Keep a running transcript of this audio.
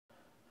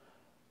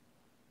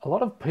A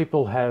lot of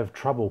people have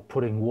trouble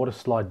putting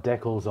waterslide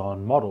decals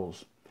on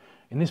models.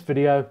 In this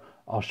video,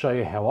 I'll show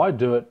you how I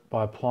do it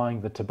by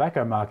applying the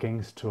tobacco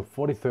markings to a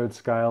 43rd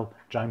scale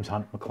James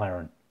Hunt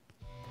McLaren.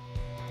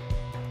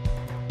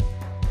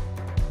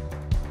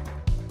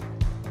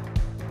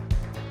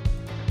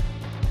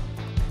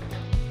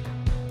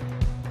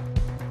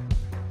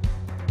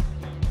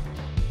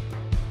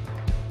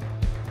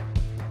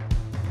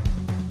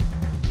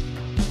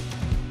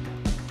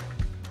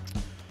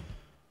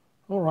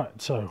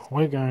 Alright, so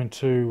we're going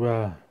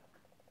to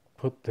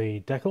put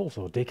the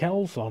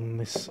decals on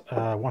this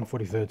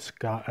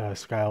 1/43rd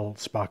scale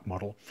Spark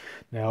model.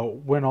 Now,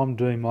 when I'm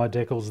doing my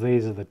decals,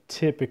 these are the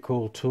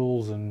typical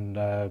tools and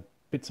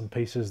bits and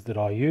pieces that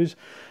I use.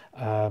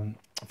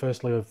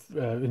 Firstly,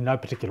 in no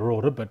particular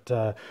order,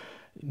 but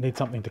need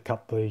something to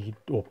cut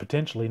or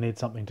potentially need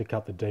something to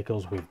cut the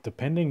decals with.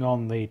 Depending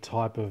on the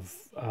type of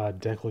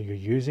decal you're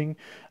using,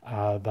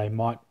 they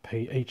might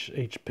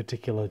each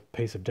particular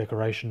piece of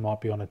decoration might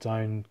be on its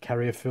own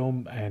carrier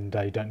film, and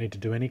you don't need to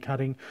do any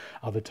cutting.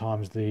 Other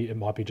times it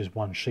might be just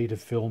one sheet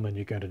of film, and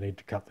you're going to need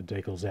to cut the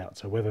decals out.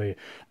 So whether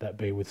that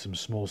be with some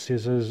small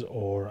scissors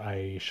or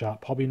a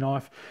sharp hobby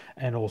knife,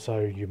 and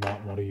also you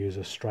might want to use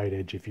a straight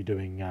edge if you're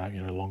doing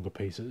longer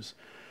pieces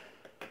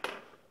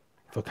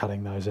for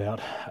cutting those out.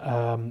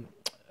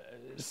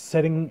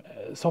 Softening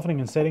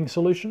and setting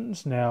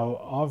solutions. Now,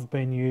 I've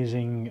been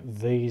using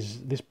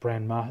this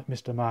brand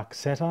Mr. Mark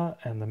Setter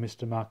and the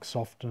Mr. Mark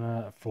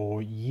Softener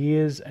for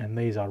years, and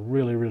these are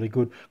really, really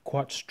good,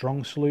 quite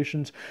strong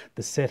solutions.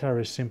 The Setter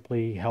is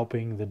simply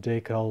helping the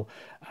decal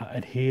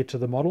adhere to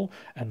the model,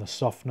 and the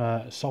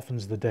Softener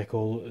softens the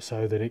decal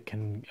so that it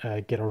can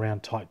get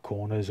around tight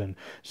corners and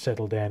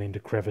settle down into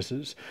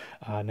crevices.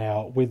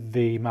 Now, with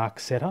the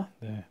Mark Setter,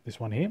 this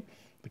one here,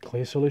 the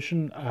clear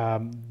solution,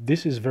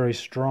 this is very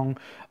strong.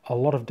 A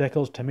lot of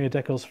decals, Tamiya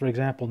decals for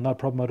example, no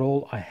problem at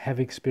all. I have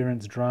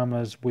experienced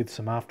dramas with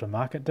some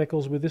aftermarket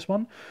decals with this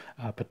one,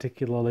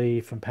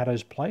 particularly from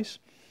Paddo's Place.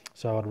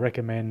 So I'd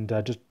recommend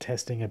just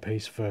testing a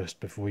piece first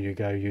before you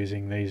go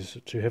using these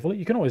too heavily.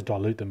 You can always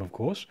dilute them, of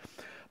course,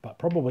 but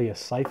probably a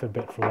safer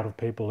bet for a lot of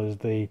people is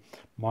the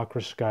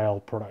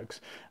microscale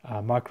products.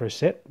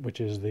 Microset,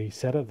 which is the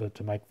setter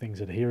to make things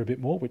adhere a bit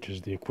more, which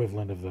is the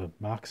equivalent of the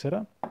Mark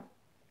Setter,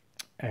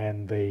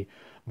 and the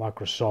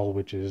Microsol,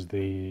 which is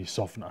the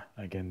softener,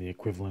 again the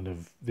equivalent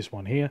of this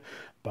one here,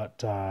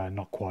 but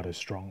not quite as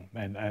strong.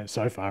 And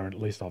so far, at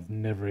least, I've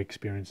never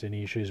experienced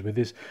any issues with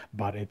this,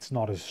 but it's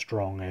not as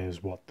strong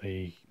as what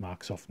the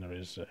Mark Softener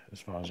is,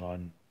 as far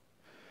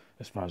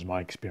as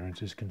my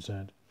experience is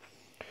concerned.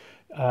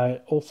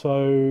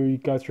 Also,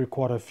 go through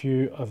quite a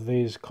few of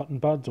these cotton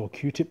buds, or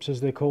Q-tips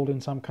as they're called in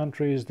some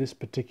countries. This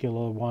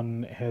particular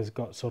one has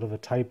got sort of a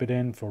tapered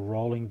end for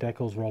rolling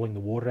decals, rolling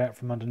the water out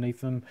from underneath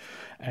them,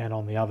 and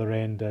on the other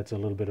end it's a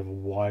little bit of a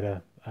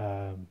wider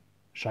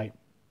shape,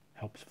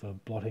 helps for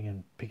blotting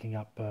and picking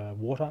up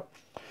water.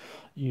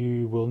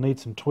 You will need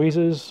some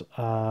tweezers.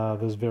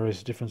 There's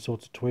various different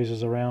sorts of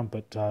tweezers around,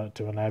 but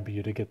to enable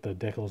you to get the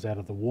decals out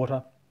of the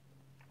water.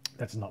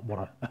 That's not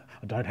what I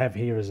don't have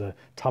here, is a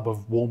tub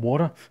of warm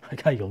water.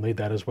 Okay, you'll need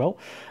that as well.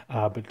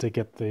 But to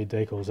get the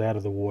decals out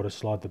of the water,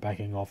 slide the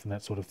backing off and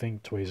that sort of thing,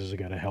 tweezers are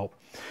going to help.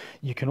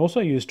 You can also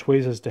use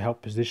tweezers to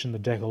help position the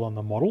decal on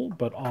the model,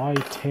 but I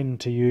tend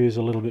to use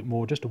a little bit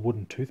more just a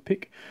wooden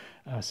toothpick,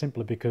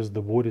 simply because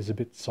the wood is a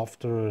bit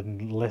softer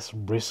and less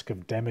risk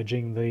of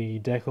damaging the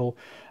decal,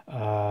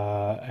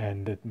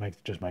 and it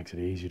just makes it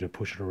easier to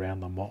push it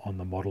around on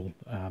the model,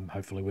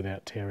 hopefully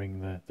without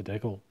tearing the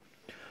decal.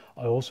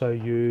 I also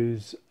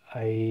use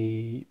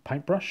a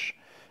paintbrush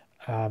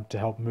to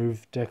help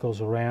move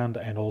decals around,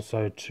 and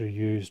also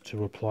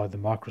to apply the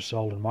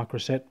Microsol and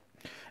Microset,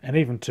 and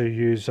even to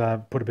use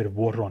put a bit of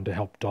water on to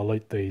help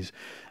dilute these.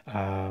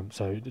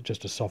 So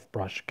just a soft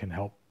brush can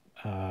help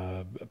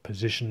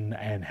position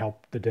and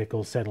help the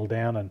decal settle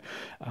down,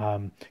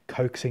 and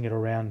coaxing it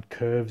around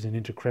curves and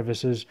into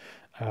crevices,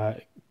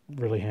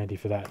 really handy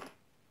for that.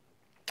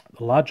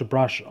 The larger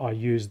brush, I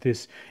use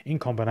this in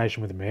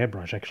combination with an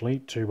airbrush actually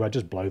to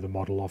just blow the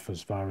model off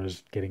as far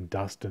as getting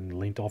dust and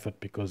lint off it,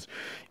 because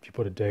if you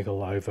put a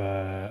decal over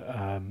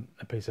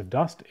a piece of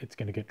dust, it's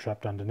going to get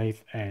trapped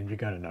underneath and you're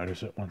going to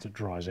notice it once it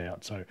dries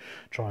out. So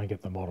try and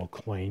get the model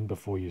clean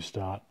before you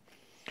start.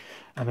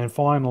 And then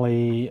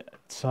finally,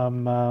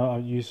 I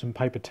use some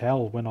paper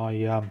towel when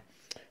I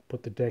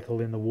put the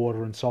decal in the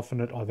water and soften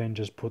it. I then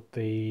just put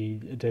the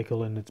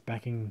decal and its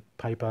backing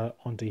paper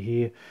onto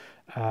here,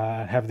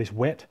 have this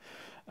wet,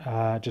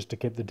 just to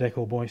keep the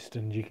decal moist,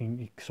 and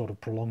it sort of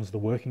prolongs the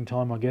working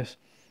time, I guess,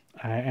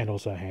 and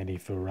also handy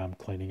for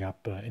cleaning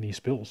up any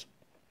spills.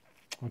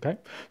 Okay,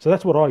 so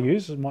that's what I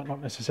use. It might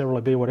not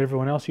necessarily be what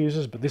everyone else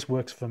uses, but this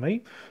works for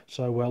me.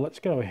 So let's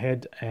go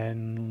ahead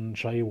and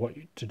show you what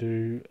to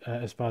do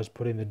as far as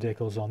putting the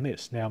decals on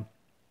this. Now,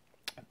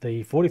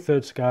 the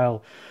 43rd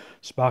scale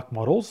Spark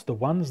models, the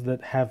ones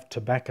that have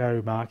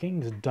tobacco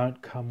markings,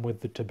 don't come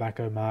with the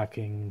tobacco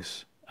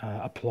markings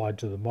applied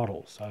to the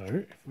model. So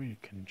if we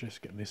can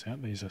just get this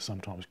out, these are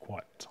sometimes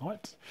quite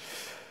tight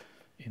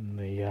in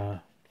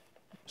the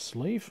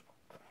sleeve.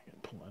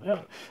 Pull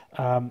that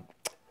out.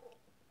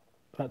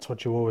 That's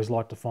what you always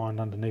like to find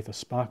underneath a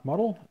Spark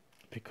model,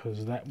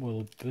 because that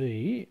will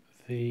be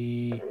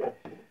the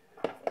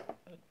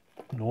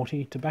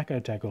naughty tobacco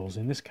tackles.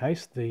 In this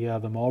case, the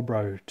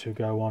Marlboro to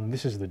go on.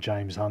 This is the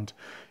James Hunt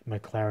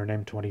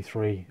McLaren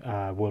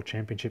M23 World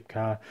Championship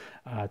car.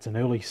 It's an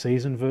early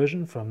season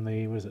version from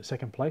the, was it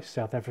second place,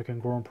 South African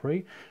Grand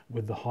Prix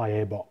with the high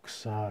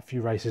airbox. A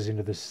few races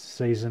into the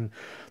season,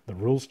 the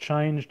rules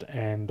changed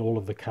and all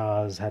of the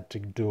cars had to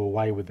do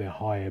away with their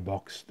high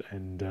airbox,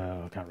 and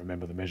I can't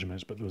remember the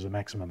measurements, but there was a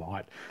maximum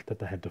height that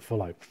they had to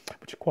follow,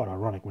 which is quite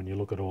ironic when you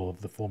look at all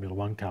of the Formula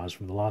One cars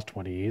from the last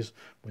 20 years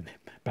when they're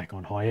back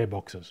on high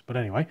airboxes. But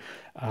anyway,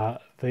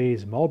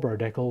 these Marlboro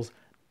decals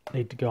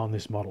need to go on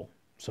this model.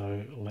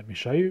 So let me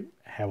show you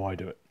how I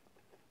do it.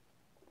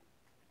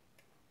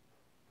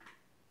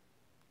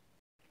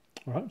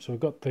 All right, so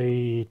we've got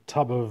the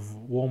tub of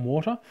warm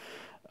water,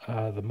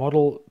 the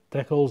model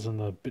decals and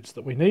the bits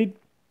that we need.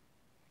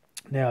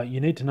 Now you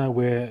need to know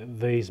where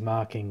these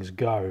markings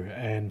go,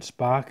 and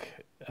Spark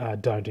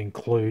don't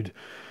include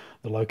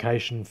the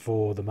location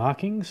for the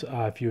markings.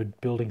 If you're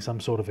building some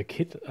sort of a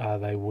kit,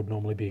 they would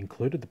normally be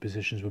included, the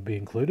positions would be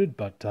included,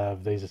 but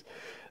these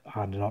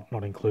are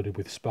not included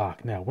with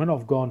Spark. Now, when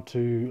I've gone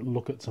to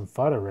look at some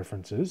photo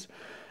references,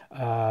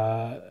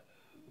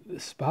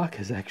 Spark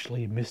has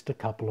actually missed a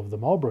couple of the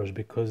Marlboros,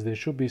 because there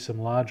should be some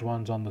large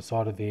ones on the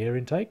side of the air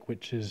intake,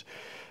 which is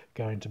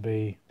going to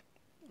be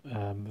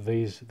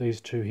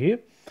these two here.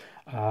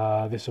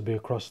 This will be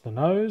across the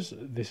nose.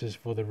 This is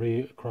for the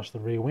rear, across the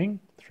rear wing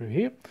through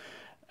here.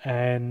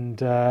 And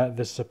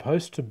there's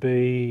supposed to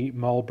be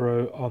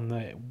Marlboro on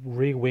the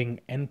rear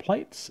wing end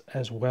plates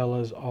as well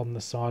as on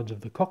the sides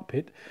of the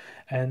cockpit,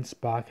 and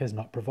Spark has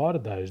not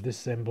provided those.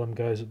 This emblem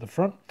goes at the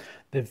front.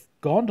 They've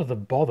gone to the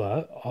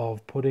bother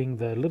of putting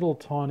the little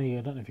tiny,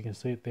 I don't know if you can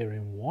see it there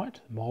in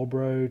white,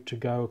 Marlboro to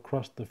go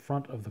across the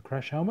front of the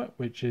crash helmet,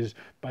 which is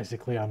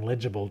basically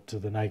unlegible to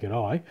the naked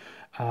eye,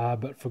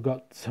 but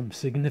forgot some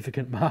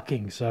significant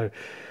markings, so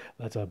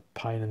that's a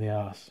pain in the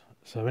ass.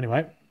 So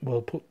anyway,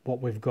 we'll put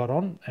what we've got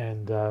on,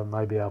 and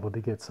may be able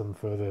to get some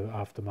further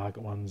aftermarket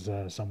ones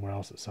somewhere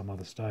else at some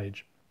other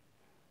stage.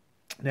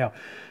 Now,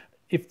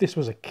 if this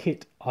was a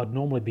kit, I'd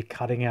normally be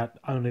cutting out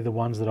only the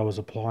ones that I was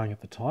applying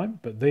at the time,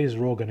 but these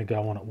are all going to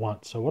go on at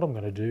once. So what I'm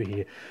going to do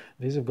here,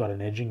 these have got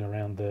an edging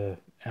around the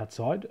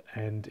outside,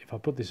 and if I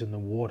put this in the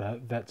water,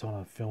 that's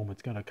on a film,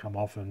 it's going to come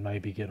off and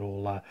maybe get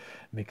all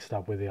mixed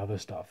up with the other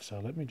stuff. So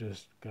let me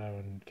just go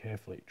and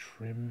carefully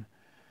trim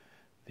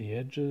the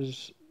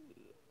edges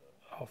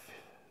off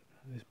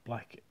this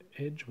black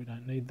edge. We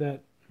don't need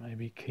that.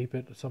 Maybe keep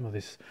it. Some of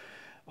this,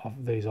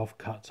 these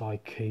offcuts I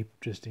keep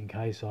just in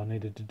case I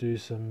needed to do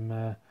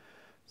some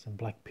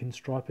black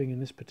pinstriping in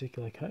this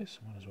particular case.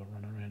 Might as well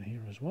run around here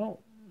as well.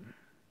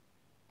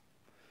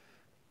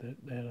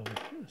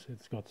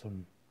 It's got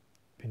some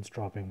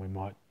pinstriping we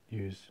might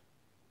use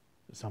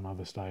at some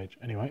other stage.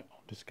 Anyway,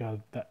 I'll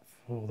discard that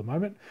for the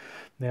moment.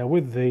 Now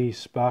with the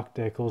Spark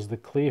decals, the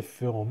clear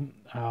film,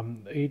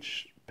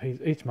 each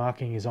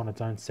marking is on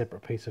its own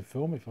separate piece of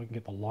film, if I can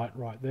get the light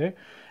right there,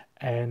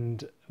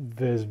 and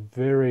there's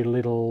very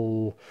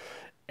little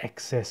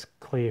excess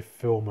clear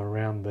film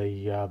around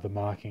the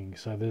marking,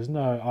 so there's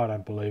no, I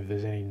don't believe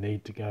there's any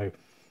need to go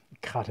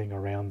cutting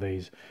around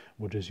these.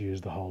 We'll just use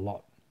the whole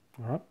lot.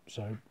 All right,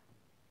 so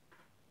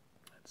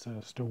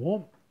it's still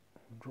warm.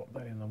 Drop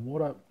that in the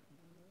water,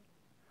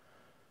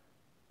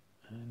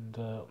 and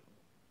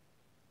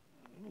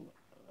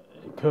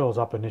it curls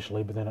up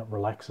initially, but then it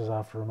relaxes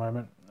after a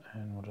moment.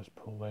 And we'll just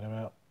pull that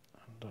out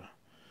and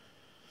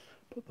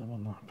put them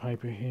on the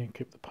paper here.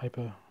 Keep the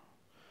paper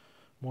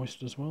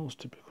moist as well, is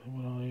typically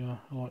what I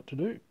like to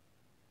do. And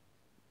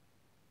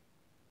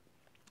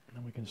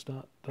then we can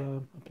start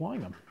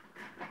applying them.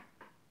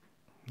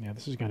 Now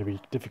this is going to be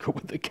difficult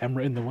with the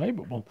camera in the way,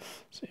 but we'll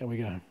see how we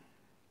go.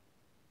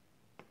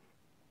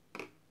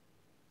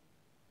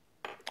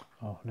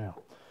 Oh, now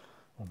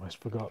almost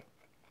forgot.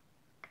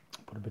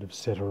 Put a bit of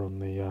setter on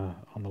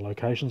the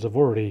locations. I've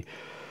already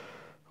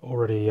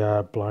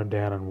blown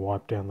down and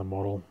wiped down the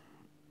model.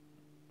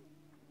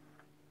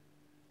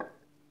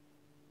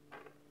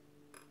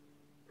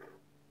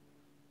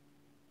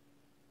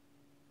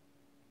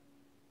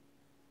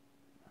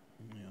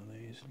 Now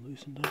these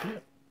loosened up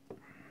yet?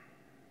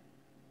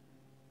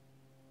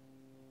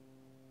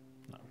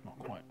 No, not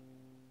quite.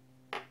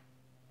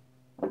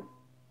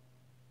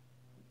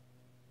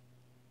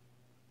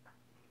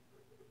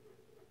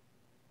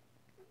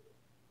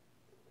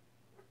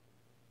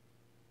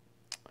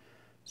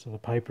 So the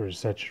paper is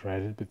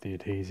saturated with the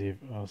adhesive.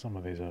 Oh, some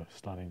of these are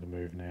starting to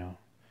move now.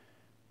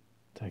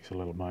 It takes a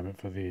little moment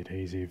for the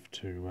adhesive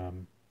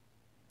to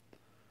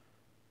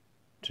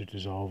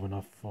dissolve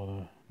enough for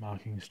the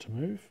markings to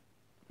move.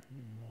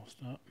 And we'll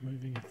start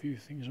moving a few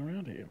things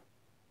around here.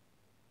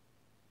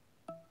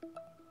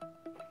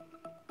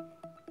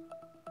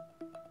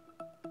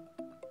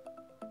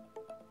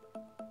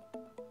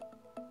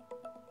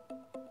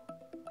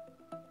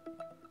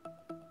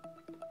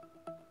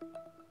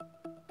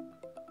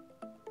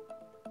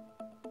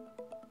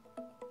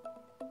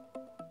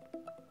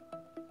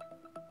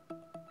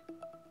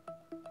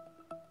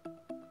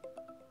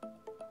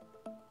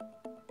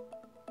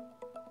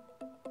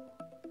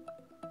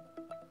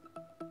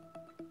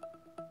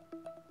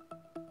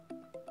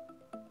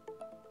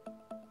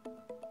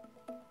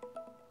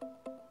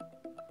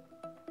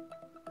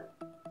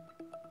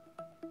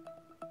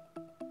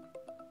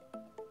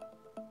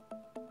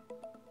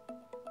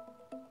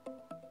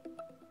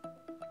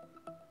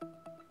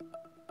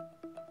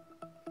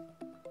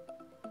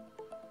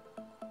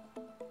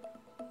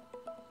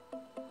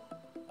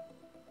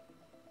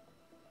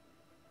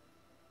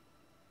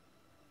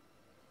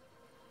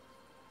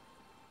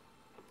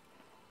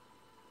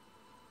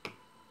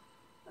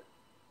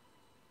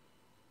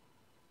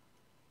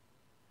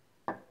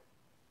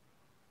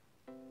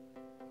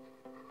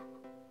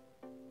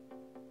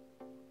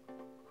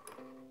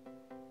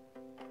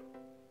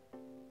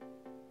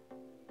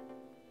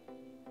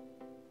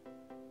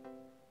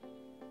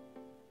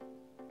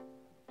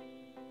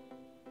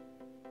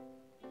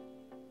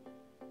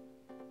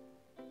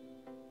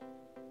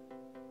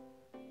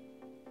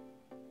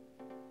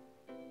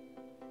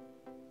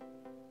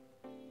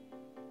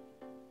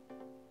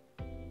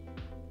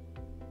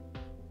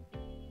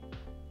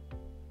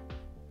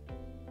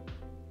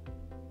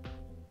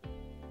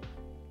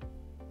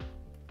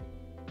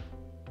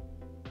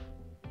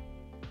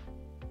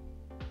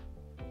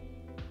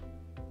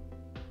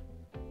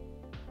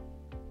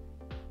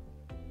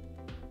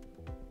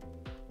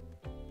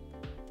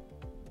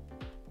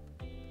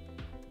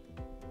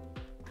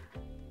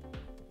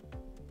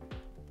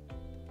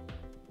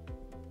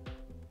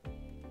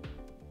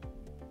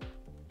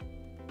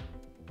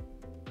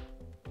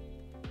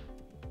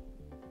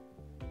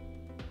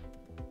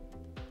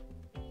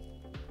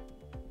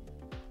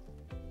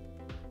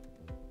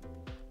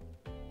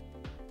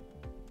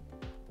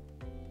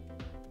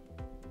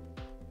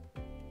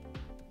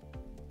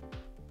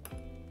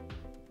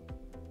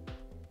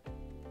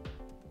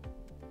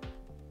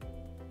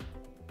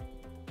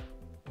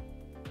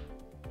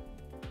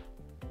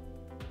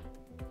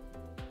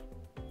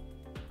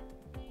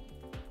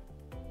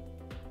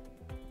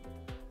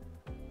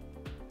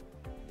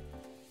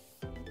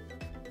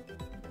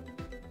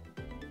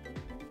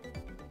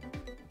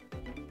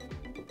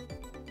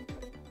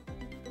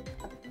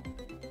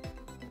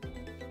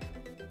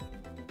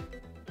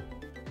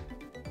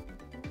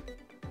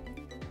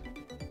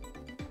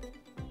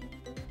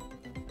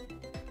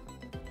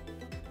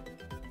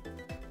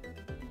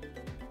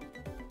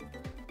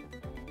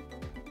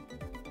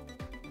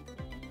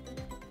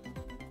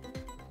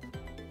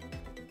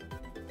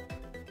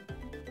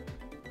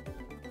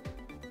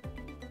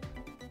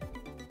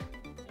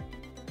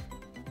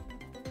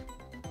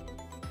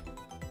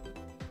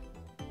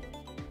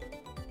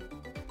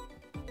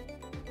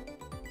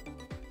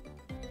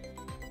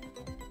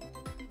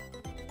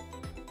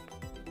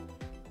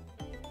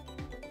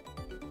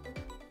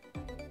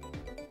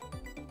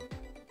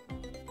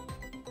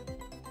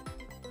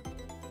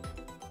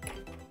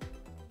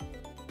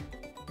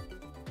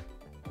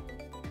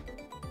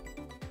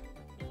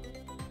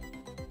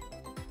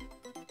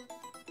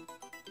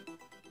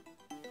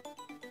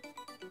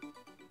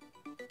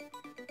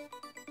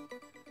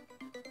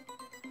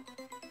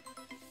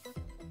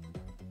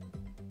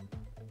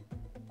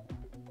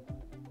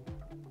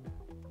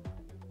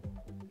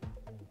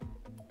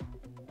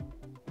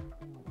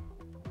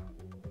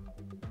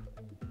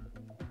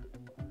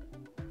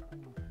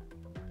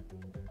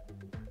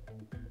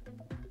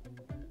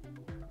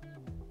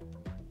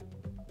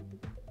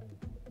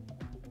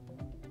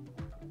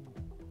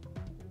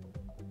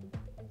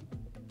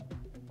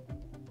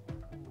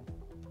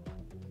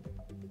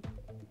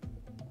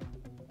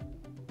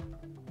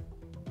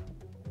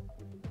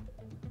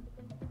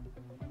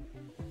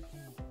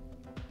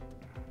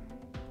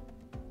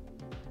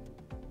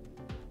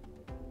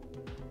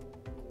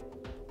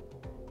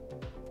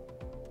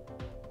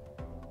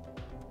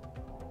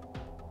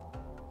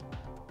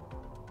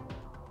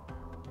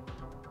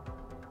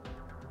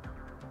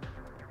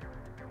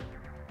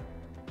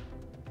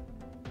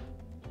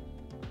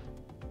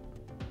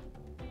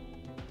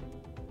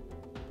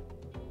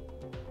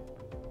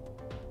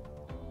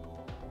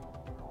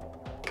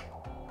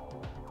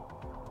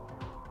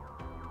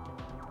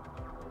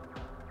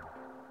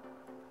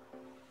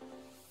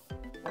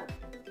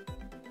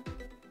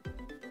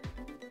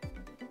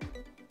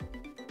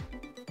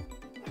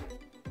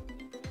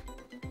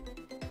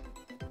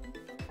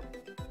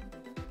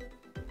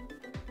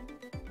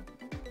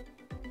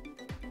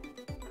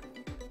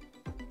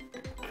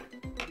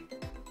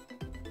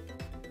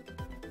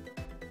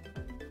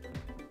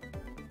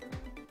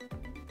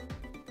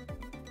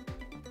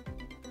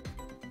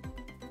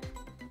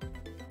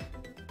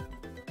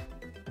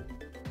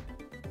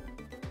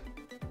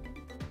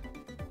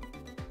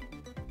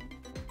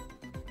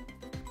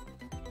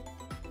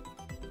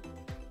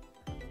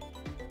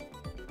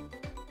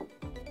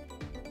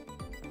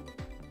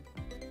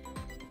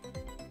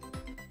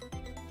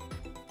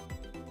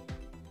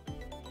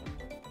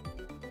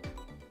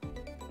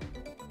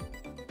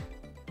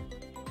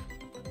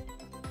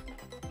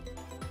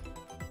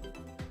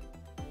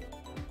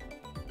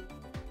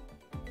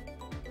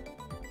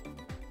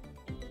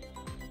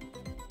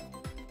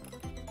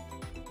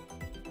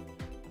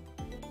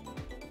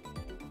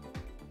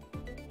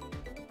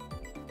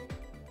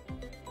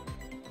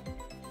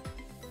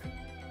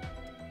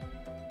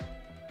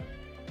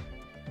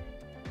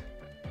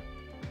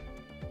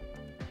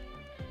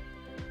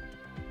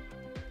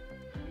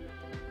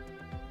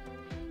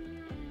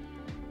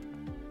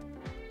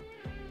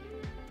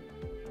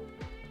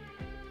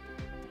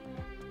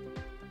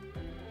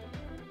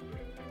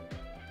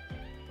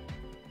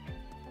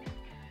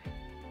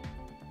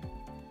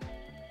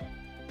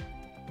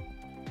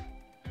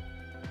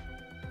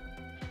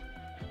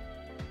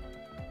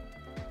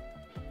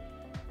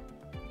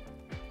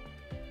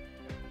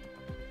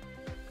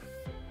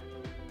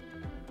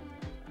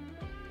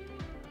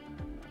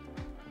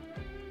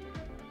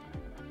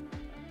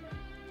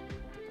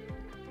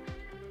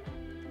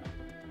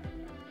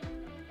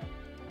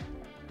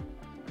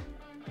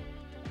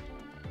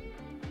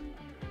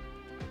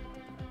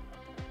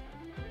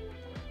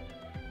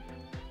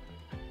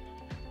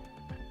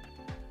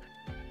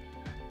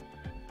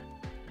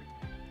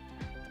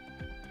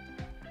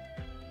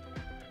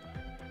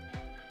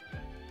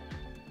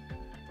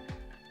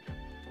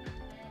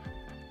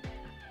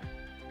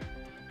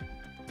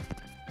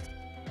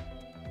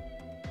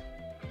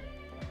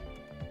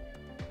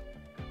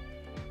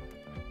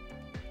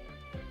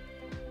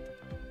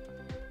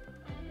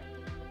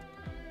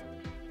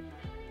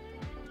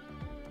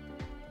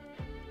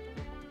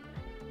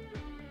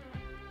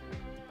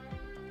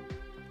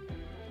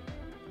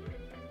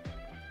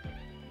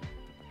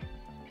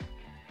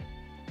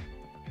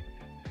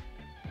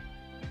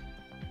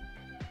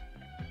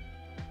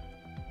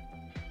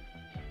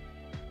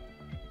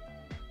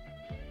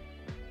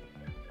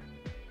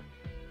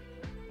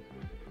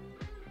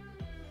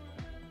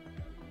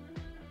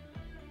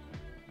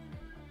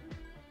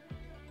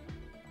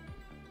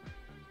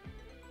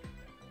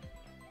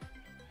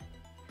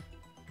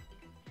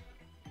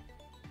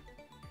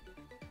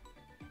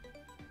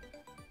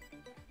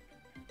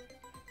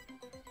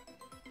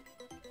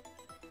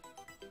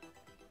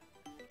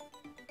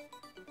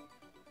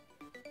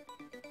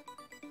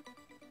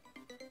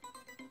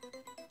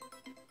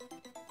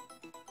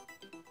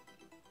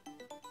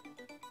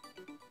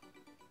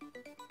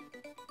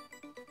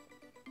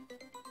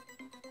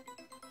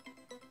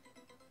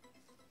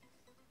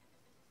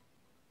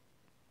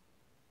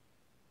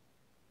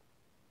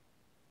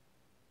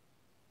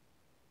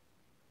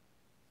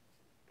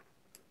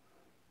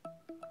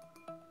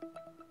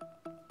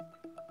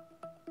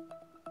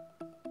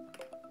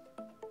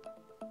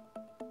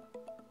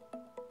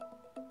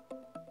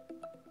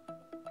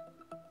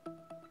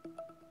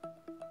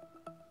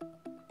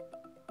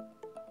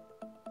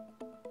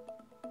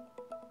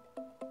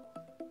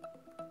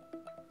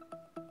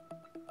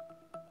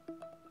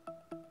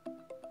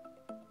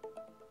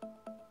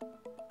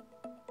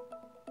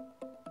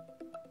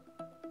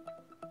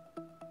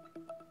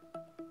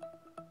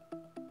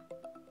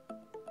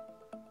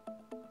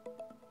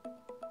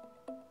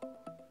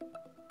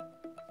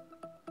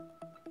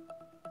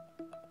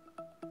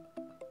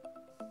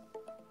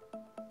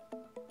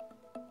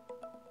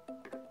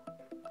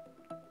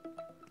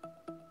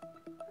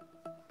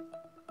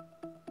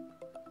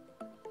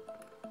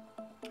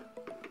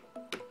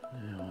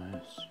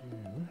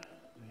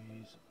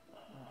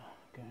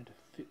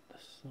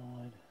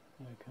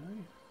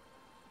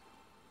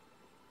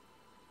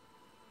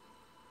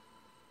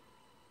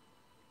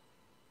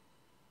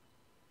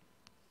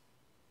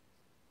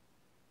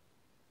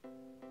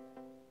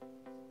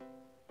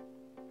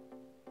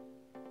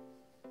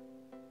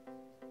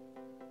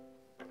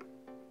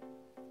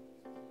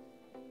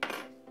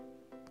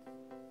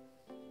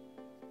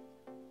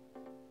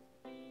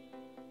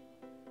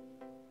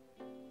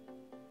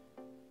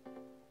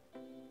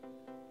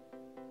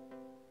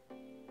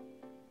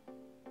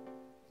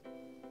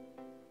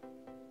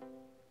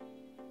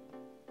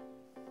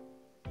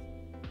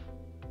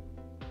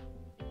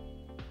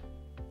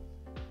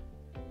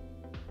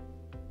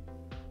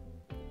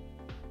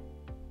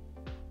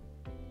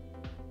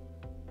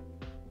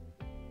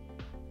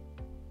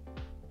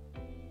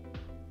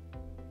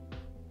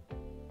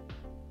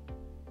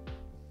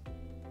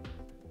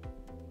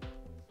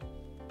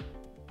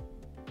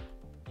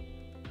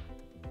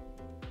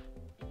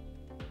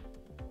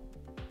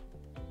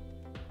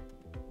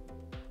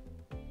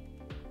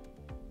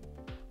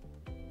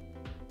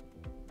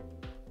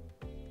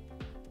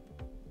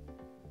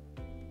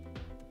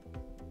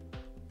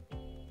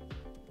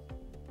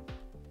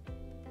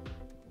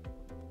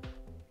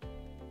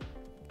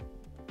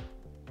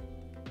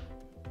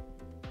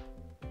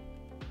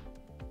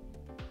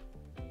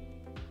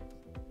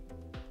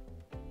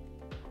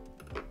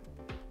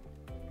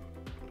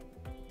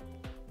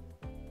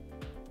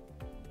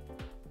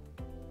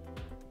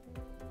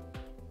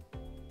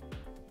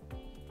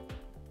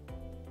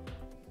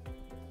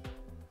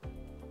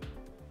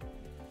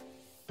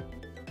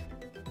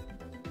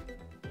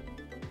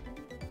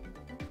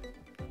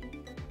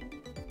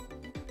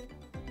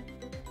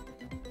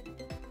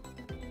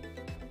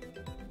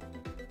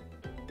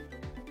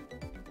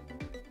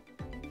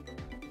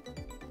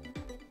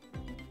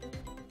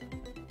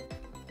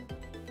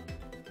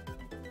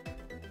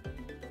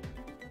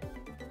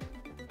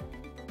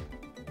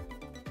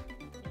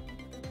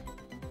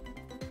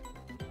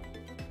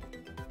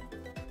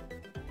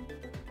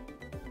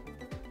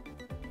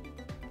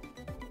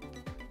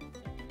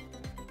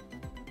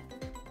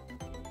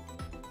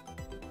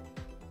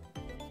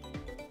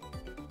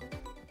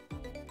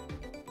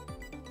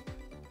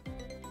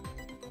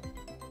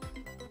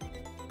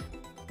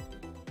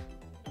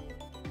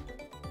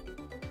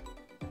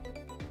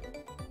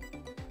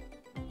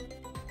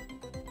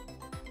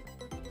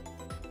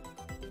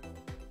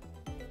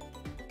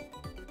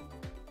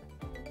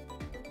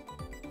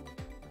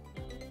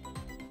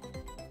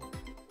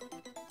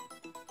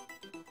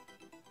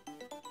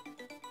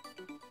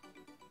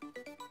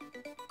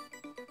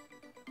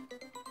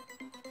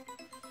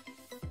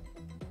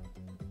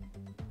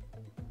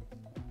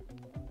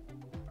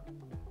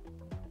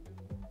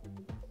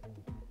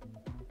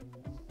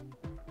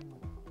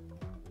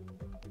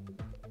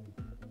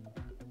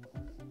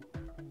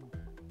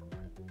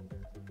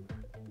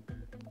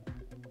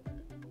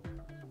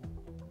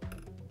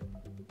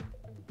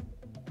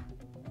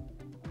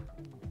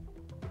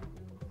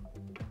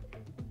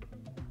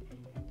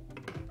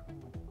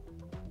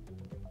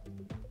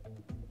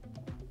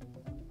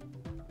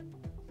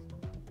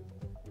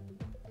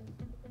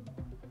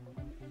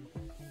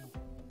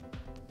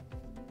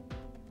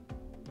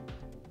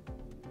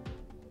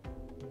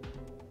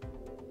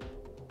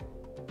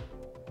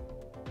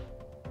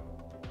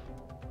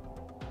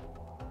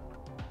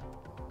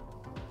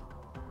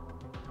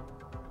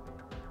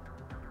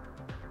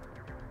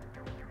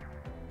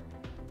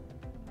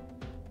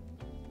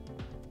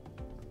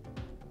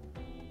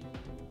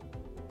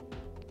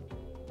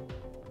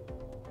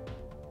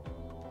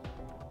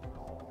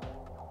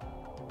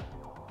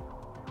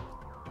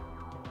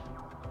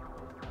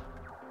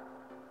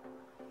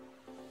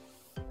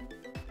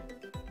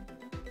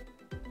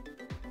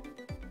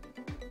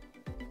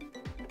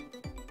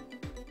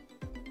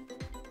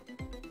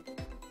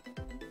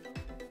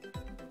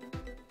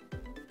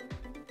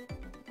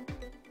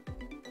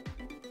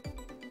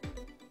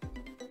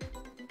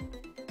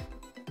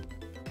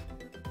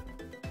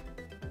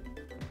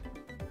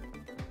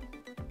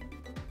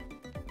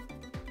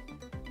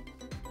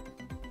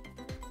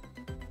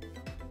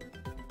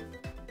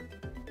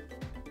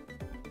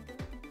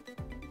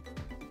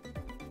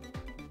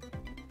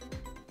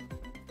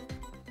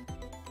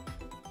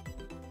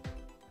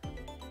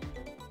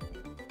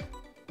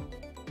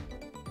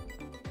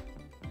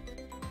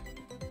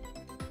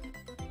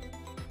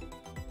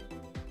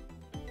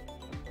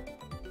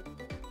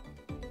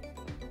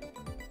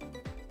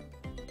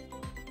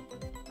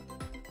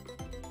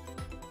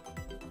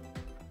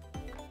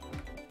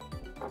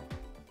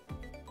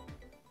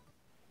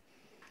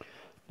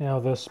 Now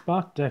the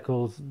spark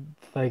decals,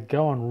 they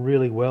go on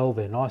really well.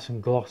 They're nice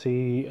and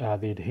glossy.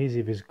 The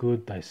adhesive is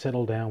good. They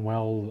settle down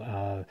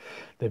well.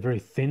 They're very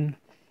thin,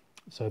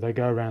 so they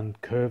go around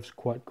curves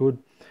quite good.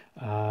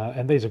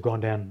 And these have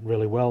gone down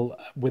really well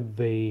with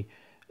the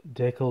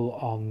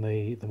decal on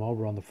the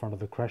Marlboro on the front of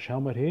the crash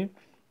helmet here.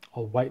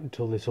 I'll wait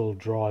until this all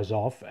dries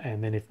off,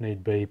 and then if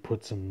need be,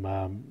 put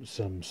some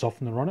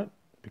softener on it,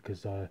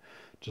 because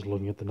just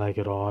looking at the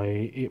naked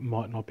eye, it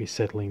might not be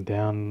settling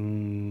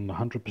down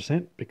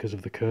 100% because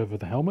of the curve of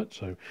the helmet,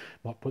 so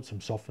might put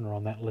some softener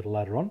on that a little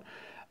later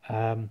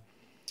on.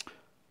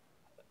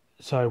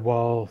 So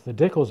while the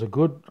decals are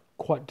good,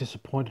 quite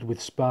disappointed with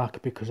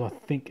Spark because I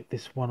think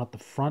this one at the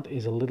front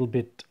is a little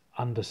bit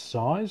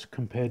undersized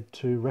compared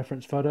to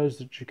reference photos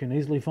that you can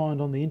easily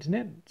find on the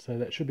internet, so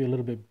that should be a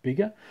little bit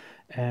bigger.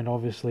 And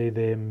obviously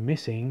they're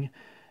missing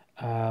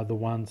the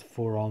ones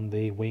for on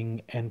the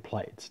wing end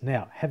plates.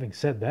 Now, having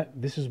said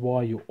that, this is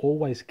why you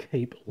always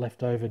keep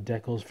leftover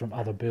decals from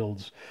other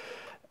builds.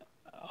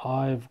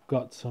 I've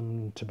got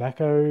some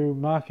tobacco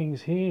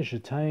markings here,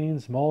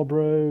 Chatains,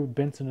 Marlboro,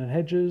 Benson and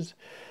Hedges,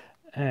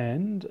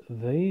 and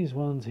these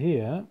ones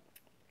here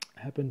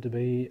happen to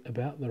be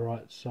about the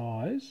right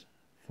size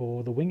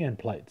for the wing end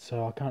plates.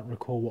 So I can't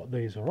recall what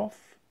these are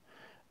off,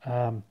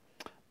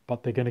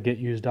 but they're going to get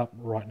used up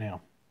right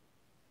now.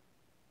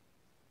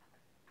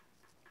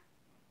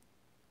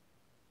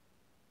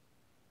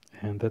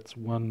 And that's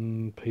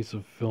one piece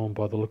of film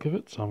by the look of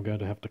it, so I'm going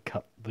to have to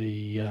cut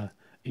the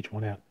each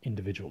one out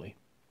individually.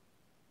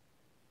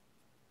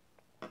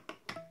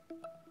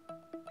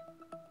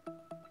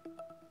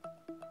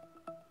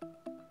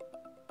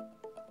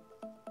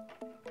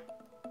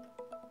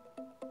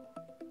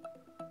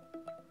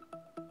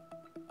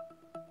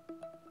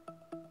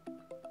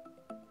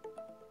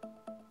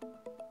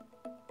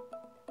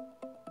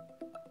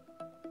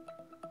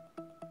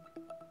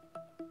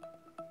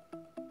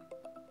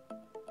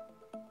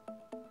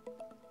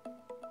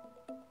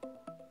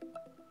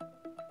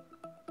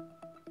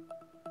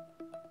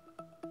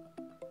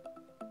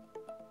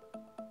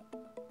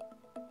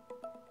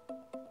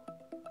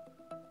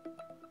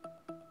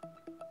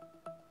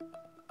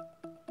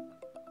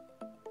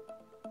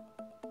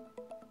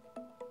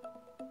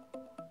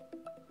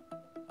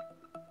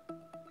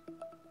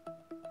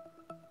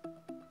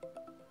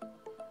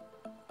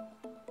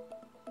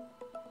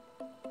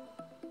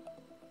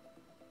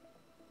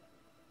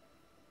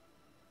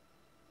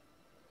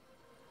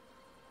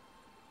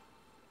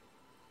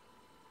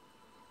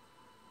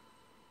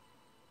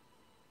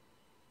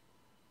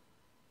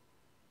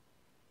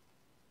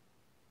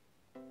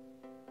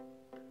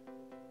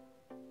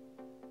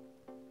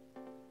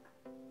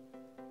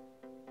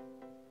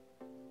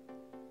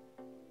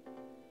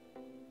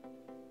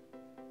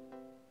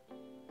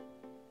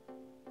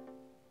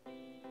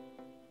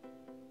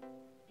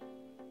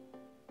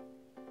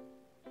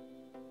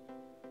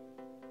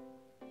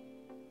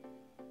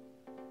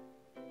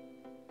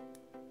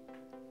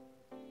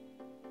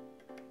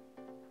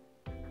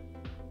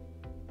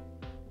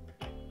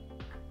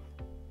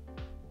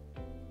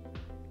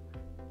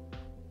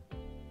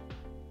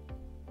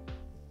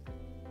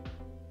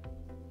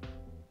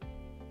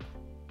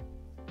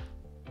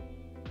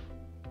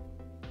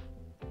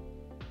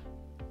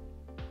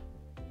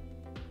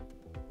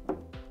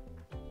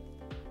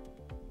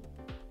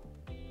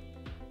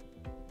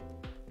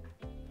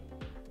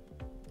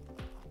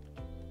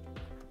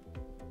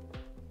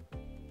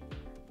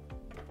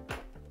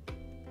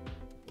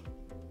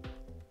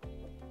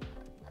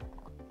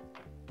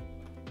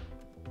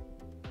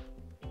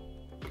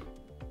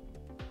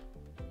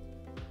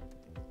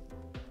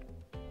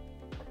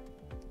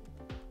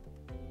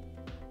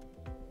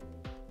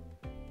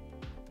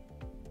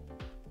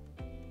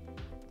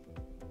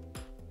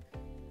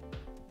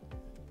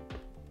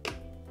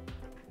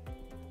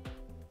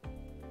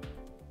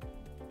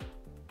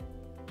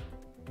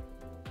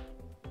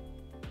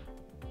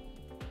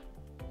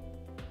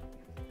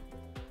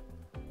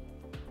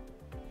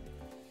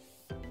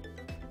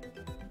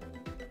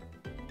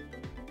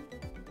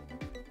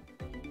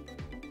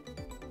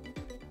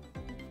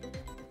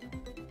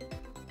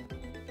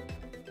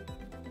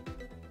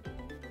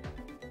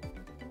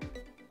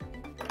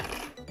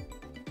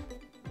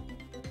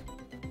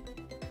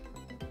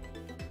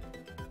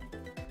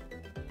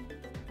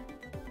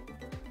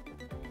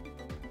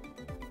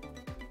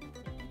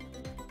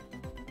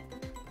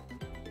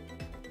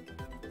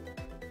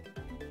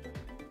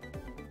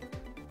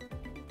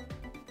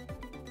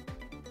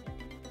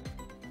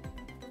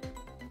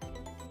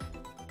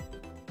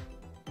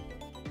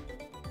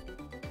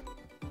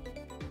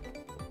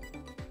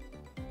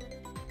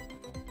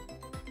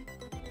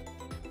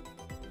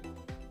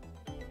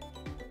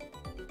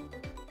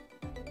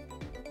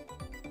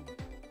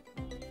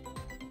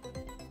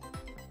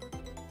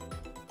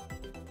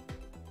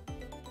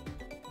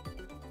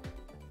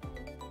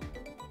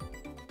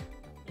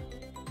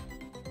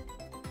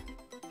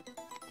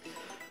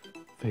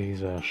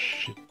 These are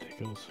shit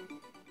decals.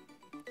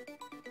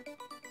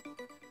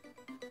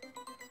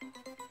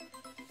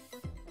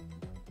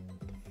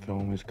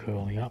 Film is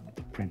curling up,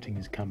 the printing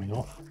is coming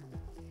off.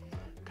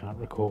 Can't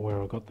recall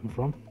where I got them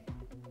from.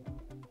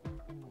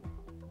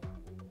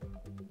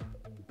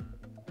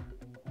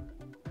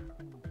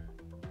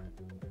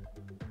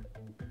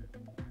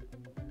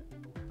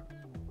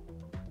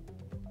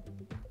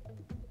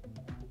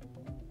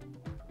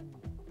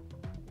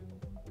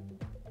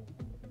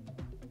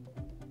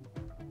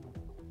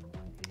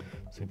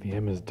 See, the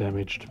M is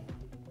damaged.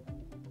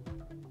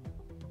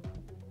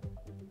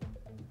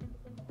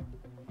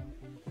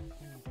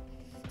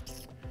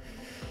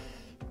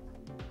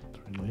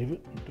 Do we leave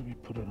it or do we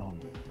put it on?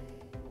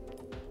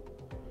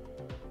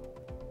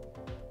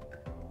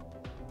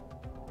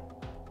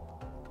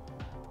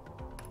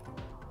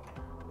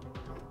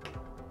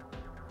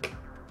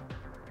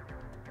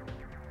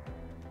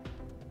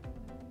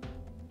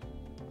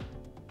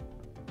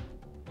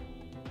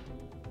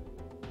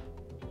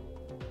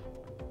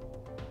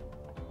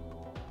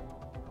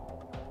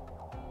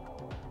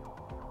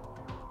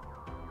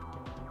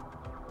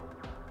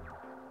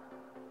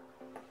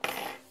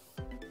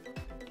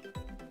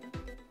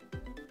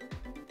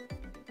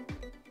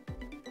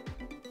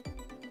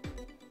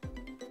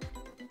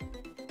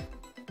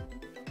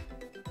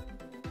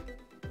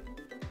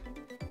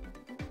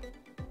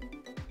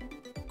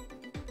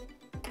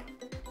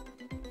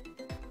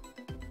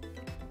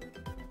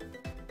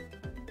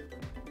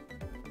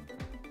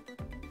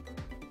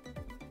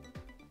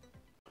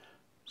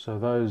 So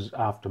those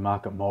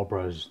aftermarket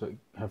Marlboros that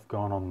have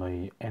gone on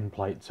the end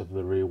plates of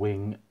the rear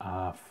wing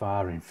are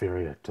far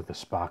inferior to the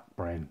Spark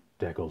brand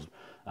Decals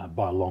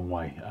by a long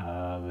way.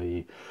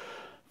 The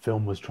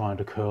film was trying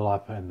to curl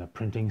up and the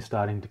printing's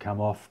starting to come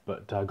off,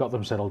 but got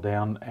them settled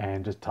down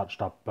and just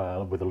touched up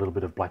with a little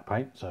bit of black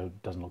paint, so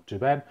it doesn't look too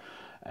bad.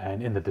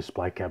 And in the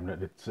display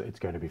cabinet, it's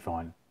going to be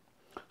fine.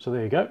 So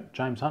there you go,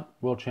 James Hunt,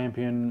 World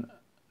Champion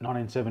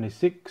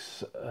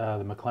 1976,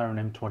 the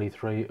McLaren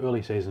M23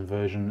 early season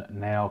version,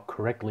 now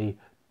correctly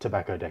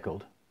tobacco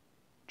decaled.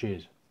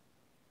 Cheers.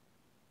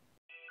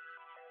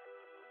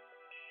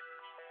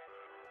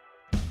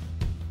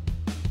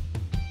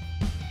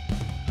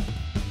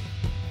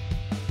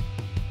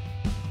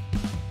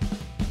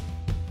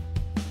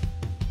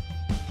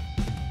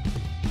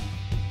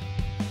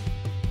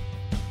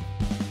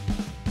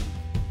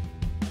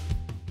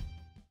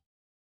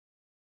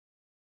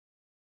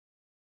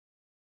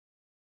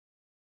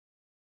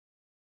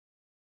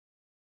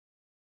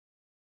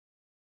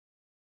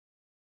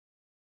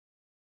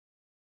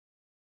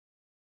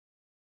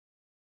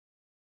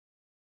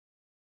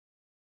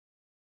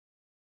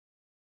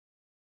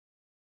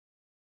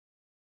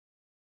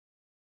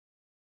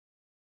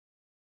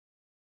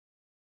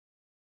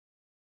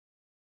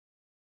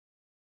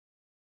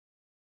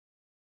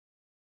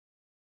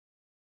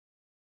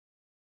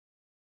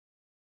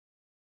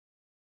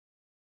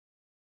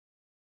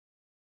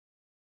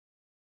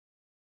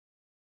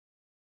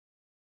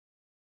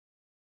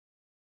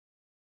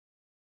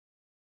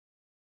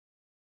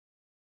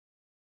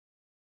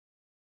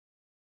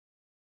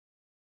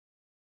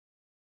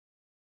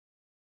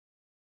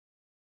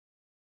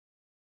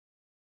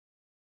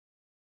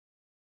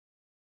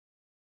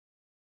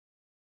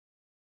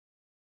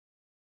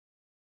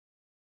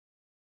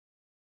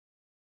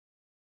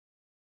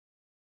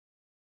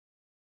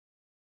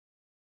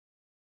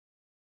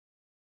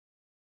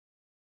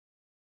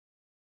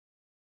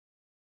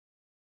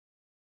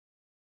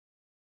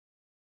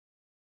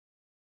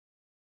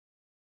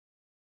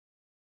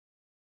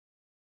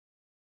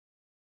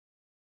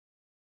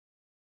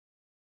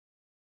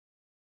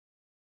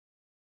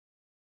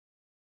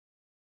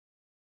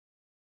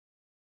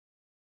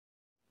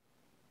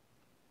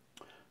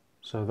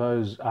 So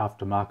those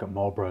aftermarket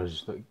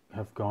Marlboros that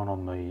have gone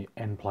on the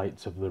end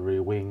plates of the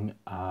rear wing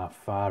are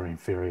far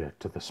inferior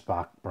to the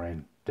Spark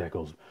brand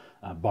Decals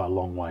by a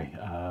long way.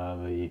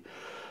 The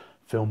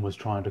film was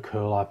trying to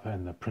curl up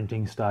and the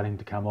printing's starting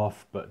to come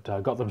off, but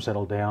got them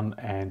settled down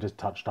and just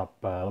touched up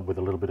with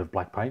a little bit of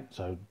black paint,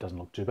 so it doesn't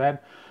look too bad.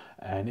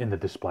 And in the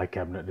display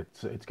cabinet,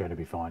 it's going to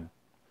be fine.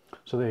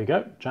 So there you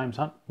go, James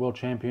Hunt, World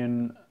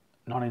Champion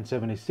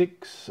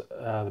 1976,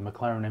 the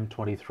McLaren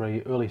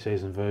M23 early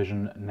season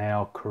version,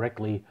 now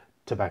correctly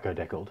tobacco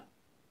decaled.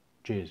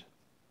 Cheers.